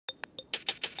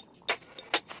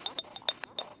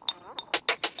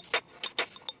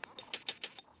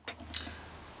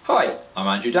Hi, I'm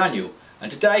Andrew Daniel,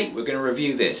 and today we're going to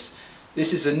review this.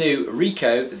 This is a new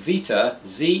Ricoh Theta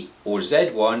Z or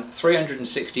Z1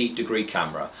 360 degree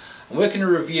camera, and we're going to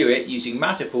review it using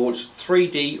Matterport's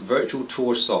 3D virtual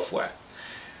tour software.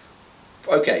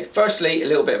 Okay, firstly a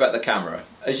little bit about the camera.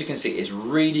 As you can see, it's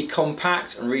really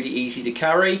compact and really easy to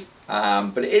carry,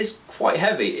 but it is quite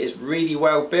heavy. It's really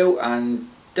well built and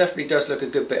definitely does look a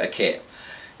good bit of kit.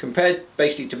 Compared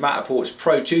basically to Matterport's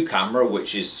Pro 2 camera,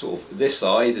 which is sort of this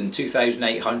size and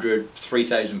 2,800,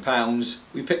 3,000 pounds,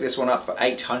 we picked this one up for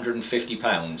 850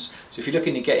 pounds. So if you're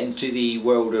looking to get into the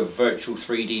world of virtual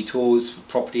 3D tours for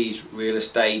properties, real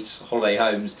estates, holiday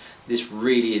homes, this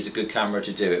really is a good camera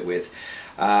to do it with.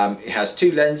 It has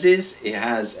two lenses, it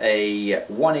has a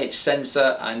 1-inch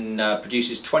sensor and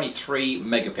produces 23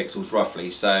 megapixels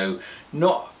roughly, so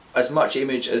not as much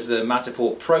image as the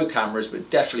Matterport Pro cameras, but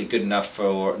definitely good enough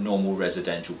for normal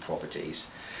residential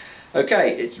properties.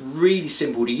 Okay, it's really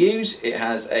simple to use. It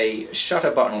has a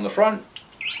shutter button on the front,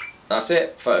 that's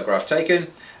it, photograph taken,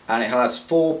 and it has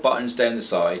 4 buttons down the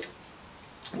side.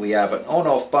 We have an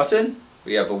on-off button,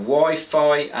 we have a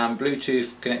Wi-Fi and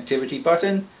Bluetooth connectivity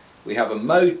button, we have a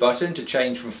mode button to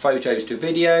change from photos to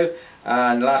video,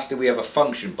 and lastly we have a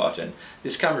function button.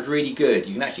 This camera is really good.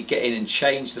 You can actually get in and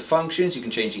change the functions. You can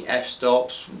change the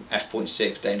f-stops from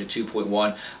f.6 down to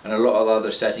 2.1 and a lot of other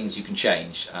settings you can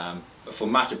change. But for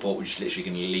Matterport we're just literally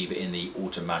going to leave it in the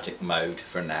automatic mode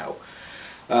for now.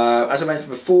 As I mentioned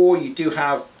before, you do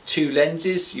have 2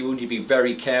 lenses. You will need to be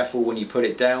very careful when you put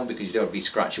it down because you don't want to be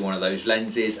scratching one of those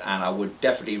lenses, and I would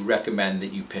definitely recommend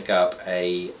that you pick up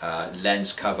a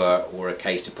lens cover or a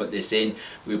case to put this in.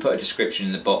 We'll put a description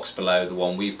in the box below, the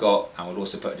one we've got, and we'll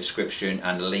also put a description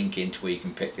and a link into where you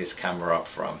can pick this camera up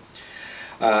from.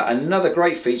 Another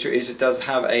great feature is it does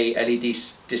have a LED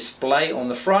display on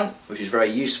the front, which is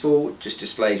very useful. It just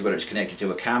displays whether it's connected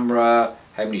to a camera,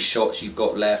 how many shots you've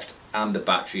got left, and the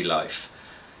battery life.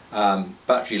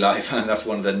 Battery life, and that's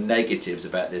one of the negatives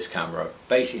about this camera.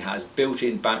 Basically has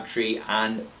built-in battery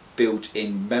and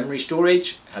built-in memory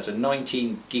storage. It has a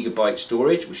 19 gigabyte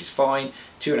storage, which is fine,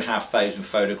 2,500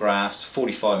 photographs,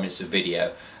 45 minutes of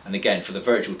video, and again for the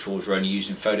virtual tours we're only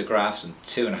using photographs, and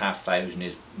 2,500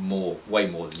 is way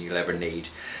more than you'll ever need.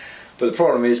 But the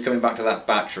problem is, coming back to that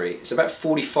battery, it's about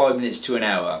 45 minutes to an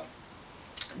hour.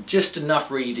 Just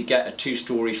enough really to get a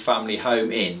 2-story family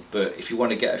home in, but if you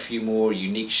want to get a few more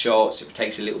unique shots, if it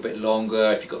takes a little bit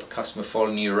longer, if you've got the customer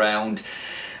following you around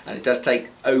and it does take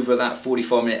over that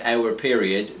 45-minute hour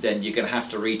period, then you're going to have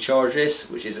to recharge this,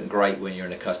 which isn't great when you're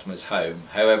in a customer's home.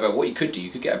 However, what you could do, you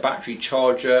could get a battery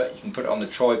charger, you can put it on the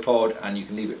tripod and you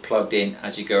can leave it plugged in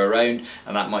as you go around,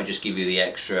 and that might just give you the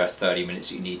extra 30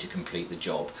 minutes you need to complete the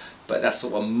job. But that's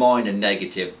sort of a minor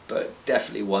negative, but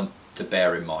definitely one to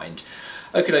bear in mind.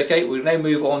 Okay, we'll now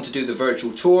move on to do the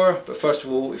virtual tour, but first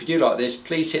of all, if you do like this,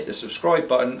 please hit the subscribe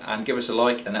button and give us a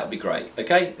like, and that would be great.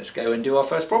 Okay, let's go and do our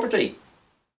first property.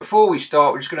 Before we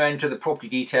start, we're just going to enter the property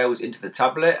details into the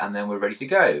tablet and then we're ready to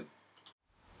go.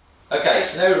 Okay,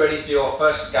 so now we're ready to do our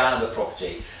first scan of the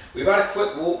property. We've had a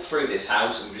quick walk through this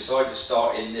house and we've decided to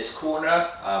start in this corner.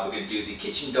 We're going to do the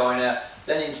kitchen diner,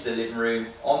 then into the living room,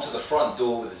 onto the front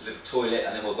door with this little toilet,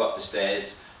 and then we'll go up the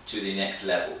stairs to the next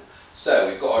level. So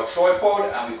we've got our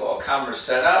tripod and we've got our camera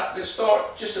set up. We're going to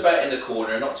start just about in the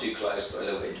corner, not too close, but a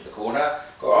little bit into the corner.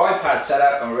 Got our iPad set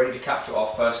up and we're ready to capture our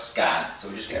first scan. So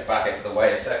we'll just get back out of the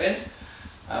way a second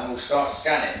and we'll start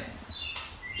scanning.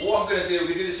 What I'm going to do, we're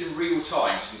going to do this in real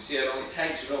time so you can see how long it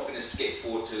takes. We're not going to skip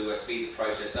forward to speed the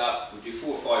process up. We'll do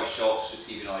 4 or 5 shots just to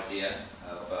give you an idea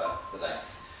of the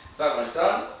length. So that one's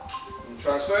done and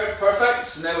transferred, perfect.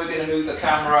 So now we're going to move the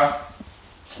camera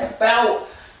about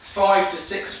 5 to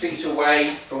 6 feet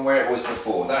away from where it was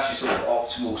before. That's your sort of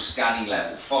optimal scanning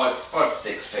level, 5 to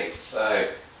 6 feet. So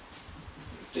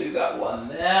do that one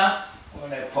there. We'll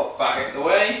now pop back out of the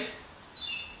way.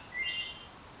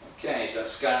 Okay, so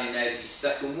that's scanning now the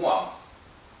second one.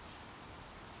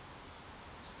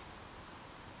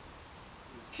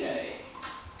 Okay,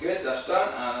 good, that's done,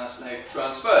 and that's now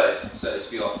transferred. So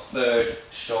this will be our third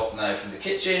shot now from the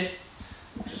kitchen.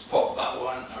 We'll just pop that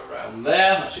one around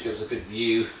there. That should give us a good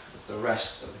view of the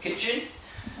rest of the kitchen.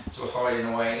 So we're hiding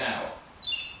away now.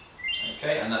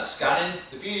 Okay, and that's scanning.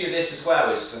 The beauty of this as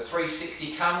well is it's a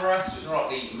 360 camera, so it's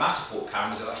not like the Matterport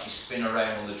cameras that actually spin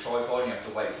around on the tripod and you have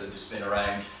to wait for them to spin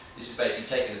around. This is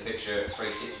basically taking the picture at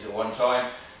 360 at one time,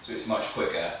 so it's much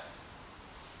quicker.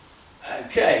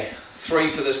 Okay, 3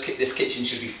 for this kitchen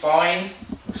should be fine.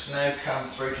 Let's now come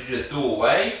through to the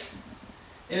doorway.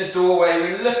 In the doorway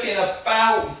we're looking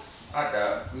about like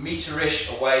a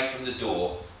metre-ish away from the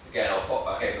door. Again, I'll pop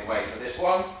back out of the way for this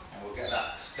one and we'll get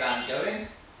that scan going.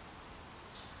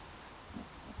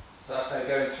 So that's now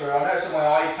going through. I know it's on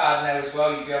my iPad now as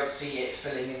well, you'll be able to see it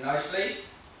filling in nicely.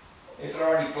 If there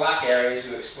are any black areas,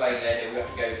 we'll explain later, we have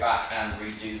to go back and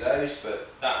redo those,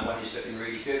 but that one is looking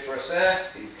really good for us there.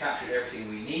 We've captured everything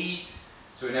we need.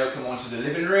 So we now come on to the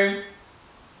living room.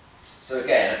 So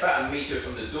again, about a metre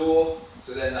from the door,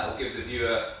 so then that will give the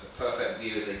viewer a perfect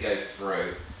view as they go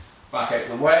through. Back out of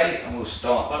the way, and we'll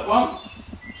start that one.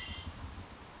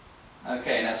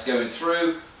 Okay, and that's going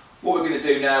through. What we're going to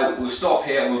do now, we'll stop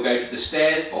here and we'll go to the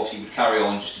stairs. Obviously we'll carry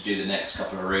on just to do the next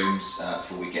couple of rooms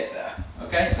before we get there.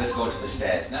 Okay, so let's go on to the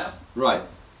stairs now. Right,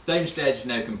 downstairs is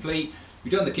now complete.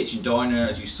 We've done the kitchen diner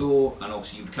as you saw, and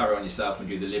obviously you would carry on yourself and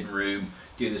do the living room,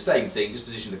 do the same thing, just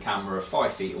position the camera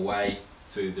 5 feet away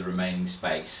through the remaining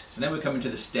space. So now we're coming to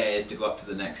the stairs to go up to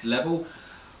the next level.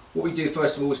 What we do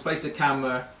first of all is place the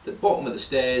camera at the bottom of the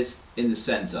stairs in the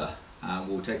centre. And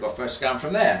we'll take our first scan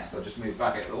from there. So I'll just move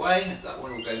back out of the way, that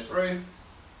one will go through.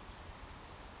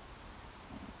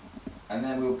 And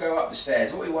then we'll go up the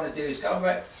stairs. What we want to do is go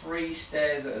about 3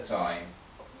 stairs at a time.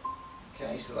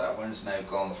 Okay, so that one's now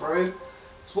gone through.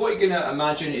 So what you're going to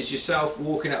imagine is yourself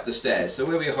walking up the stairs. So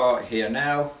where we are here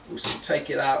now, we'll take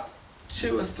it up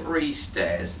 2 or 3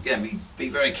 stairs. Again, be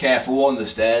very careful on the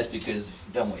stairs because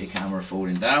you don't want your camera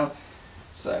falling down.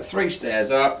 So 3 stairs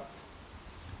up.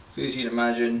 So as you'd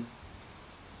imagine,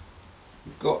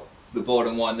 we've got the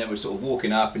bottom one, then we're sort of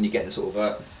walking up and you get a sort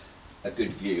of a good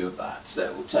view of that.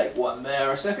 So we'll take one there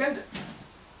a second.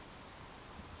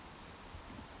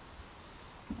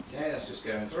 Okay, that's just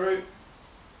going through.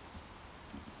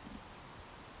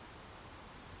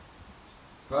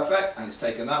 Perfect, and it's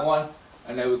taken that one.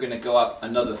 And now we're going to go up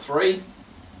another 3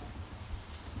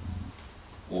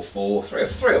 or 4, 3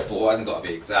 or 4, hasn't got to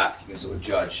be exact, you can sort of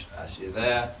judge as you're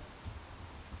there.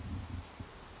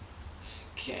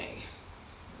 Okay,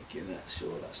 making that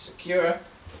sure that's secure.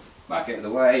 Back out of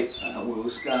the way, and we'll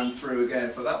scan through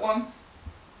again for that one.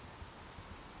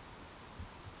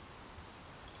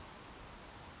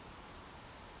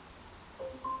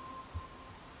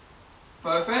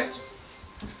 Perfect.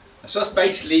 So that's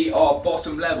basically our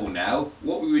bottom level now.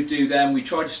 What we would do then, we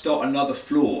try to start another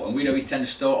floor, and we always tend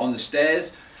to start on the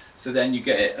stairs, so then you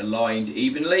get it aligned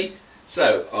evenly.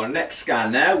 So our next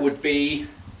scan now would be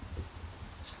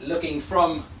looking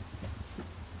from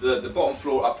the bottom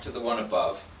floor up to the one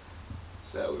above.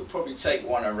 So we'll probably take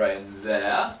one around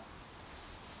there.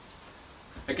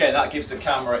 Again, that gives the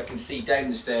camera, it can see down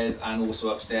the stairs and also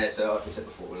upstairs, so like I said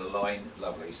before, we'll align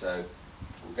lovely. So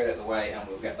we'll get it out of the way and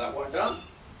we'll get that one done.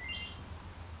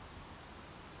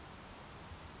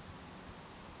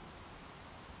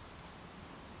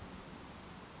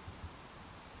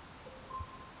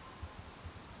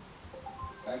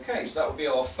 Okay, so that will be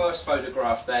our first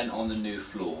photograph then on the new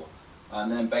floor. And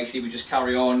then basically we just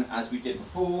carry on as we did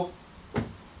before.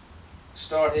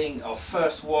 Starting our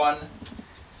first one,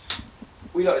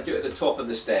 we like to do it at the top of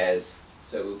the stairs.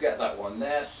 So we'll get that one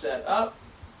there set up.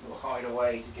 We'll hide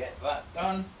away to get that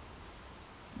done.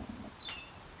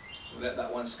 We'll let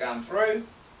that one scan through.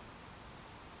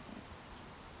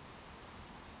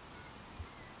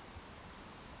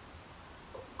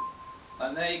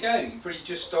 And there you go, you pretty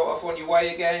just start off on your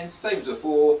way again, same as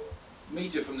before,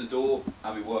 metre from the door,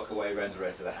 and we work our way around the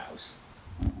rest of the house.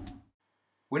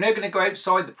 We're now going to go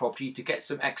outside the property to get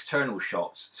some external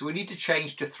shots, so we need to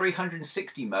change to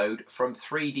 360 mode from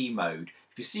 3D mode.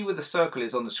 If you see where the circle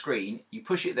is on the screen, you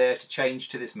push it there to change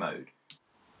to this mode.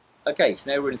 Okay,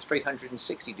 so now we're in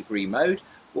 360 degree mode.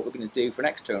 What we're going to do for an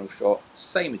external shot,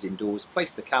 same as indoors,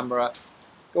 place the camera,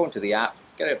 go onto the app,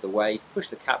 get out of the way, push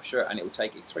the capture, and it will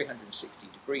take a 360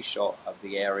 degree shot of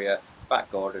the area, back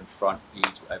garden, front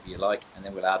views, whatever you like, and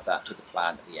then we'll add that to the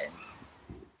plan at the end.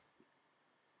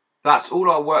 That's all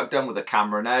our work done with the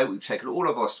camera now. We've taken all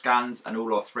of our scans and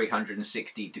all our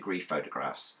 360 degree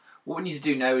photographs. What we need to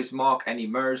do now is mark any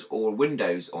mirrors or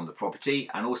windows on the property,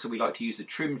 and also we like to use the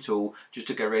trim tool just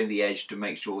to go around the edge to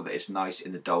make sure that it's nice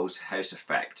in the doll's house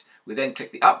effect. We then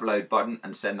click the upload button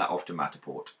and send that off to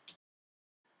Matterport.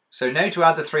 So now to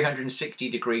add the 360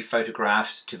 degree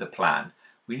photographs to the plan,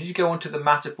 we need to go onto the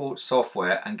Matterport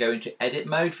software and go into edit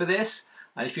mode for this.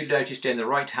 And if you notice down the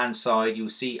right hand side, you'll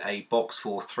see a box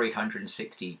for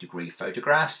 360 degree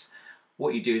photographs.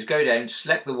 What you do is go down,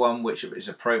 select the one which is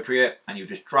appropriate, and you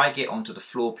just drag it onto the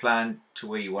floor plan to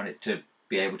where you want it to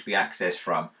be able to be accessed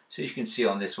from. So as you can see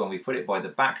on this one, we put it by the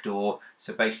back door.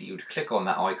 So basically you would click on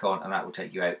that icon and that will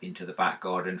take you out into the back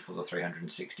garden for the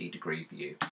 360 degree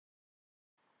view.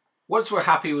 Once we're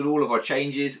happy with all of our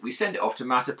changes, we send it off to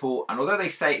Matterport, and although they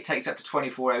say it takes up to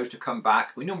 24 hours to come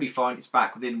back, we normally find it's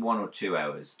back within 1 or 2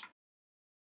 hours.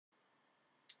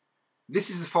 This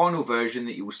is the final version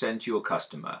that you will send to your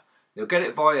customer. They'll get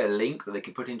it via a link that they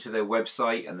can put into their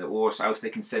website, and or else they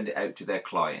can send it out to their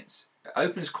clients. It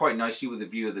opens quite nicely with a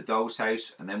view of the doll's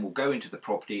house, and then we'll go into the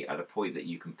property at a point that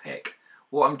you can pick.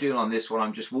 What I'm doing on this one,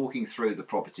 I'm just walking through the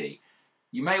property.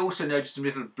 You may also notice some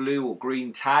little blue or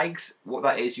green tags. What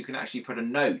that is, you can actually put a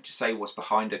note to say what's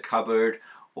behind a cupboard,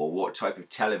 or what type of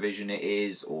television it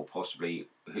is, or possibly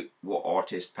what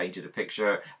artist painted a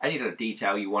picture. Any little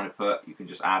detail you want to put, you can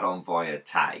just add on via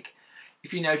tag.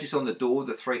 If you notice on the door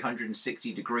the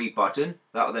 360 degree button,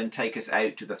 that will then take us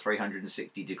out to the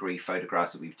 360 degree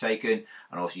photographs that we've taken,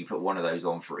 and also you put one of those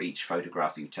on for each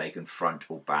photograph you've taken, front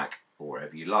or back or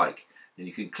wherever you like. Then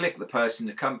you can click the person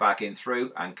to come back in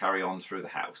through and carry on through the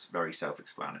house. Very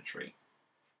self-explanatory.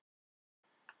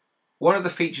 One of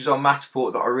the features on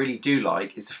Matterport that I really do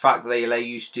like is the fact that they allow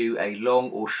you to do a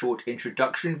long or short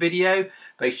introduction video.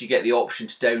 Basically, you get the option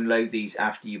to download these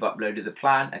after you've uploaded the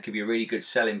plan. It could be a really good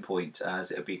selling point,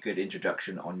 as it'll be a good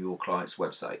introduction on your client's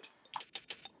website.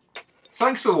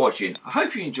 Thanks for watching. I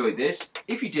hope you enjoyed this.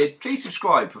 If you did, please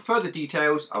subscribe for further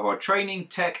details of our training,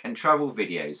 tech and travel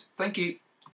videos. Thank you.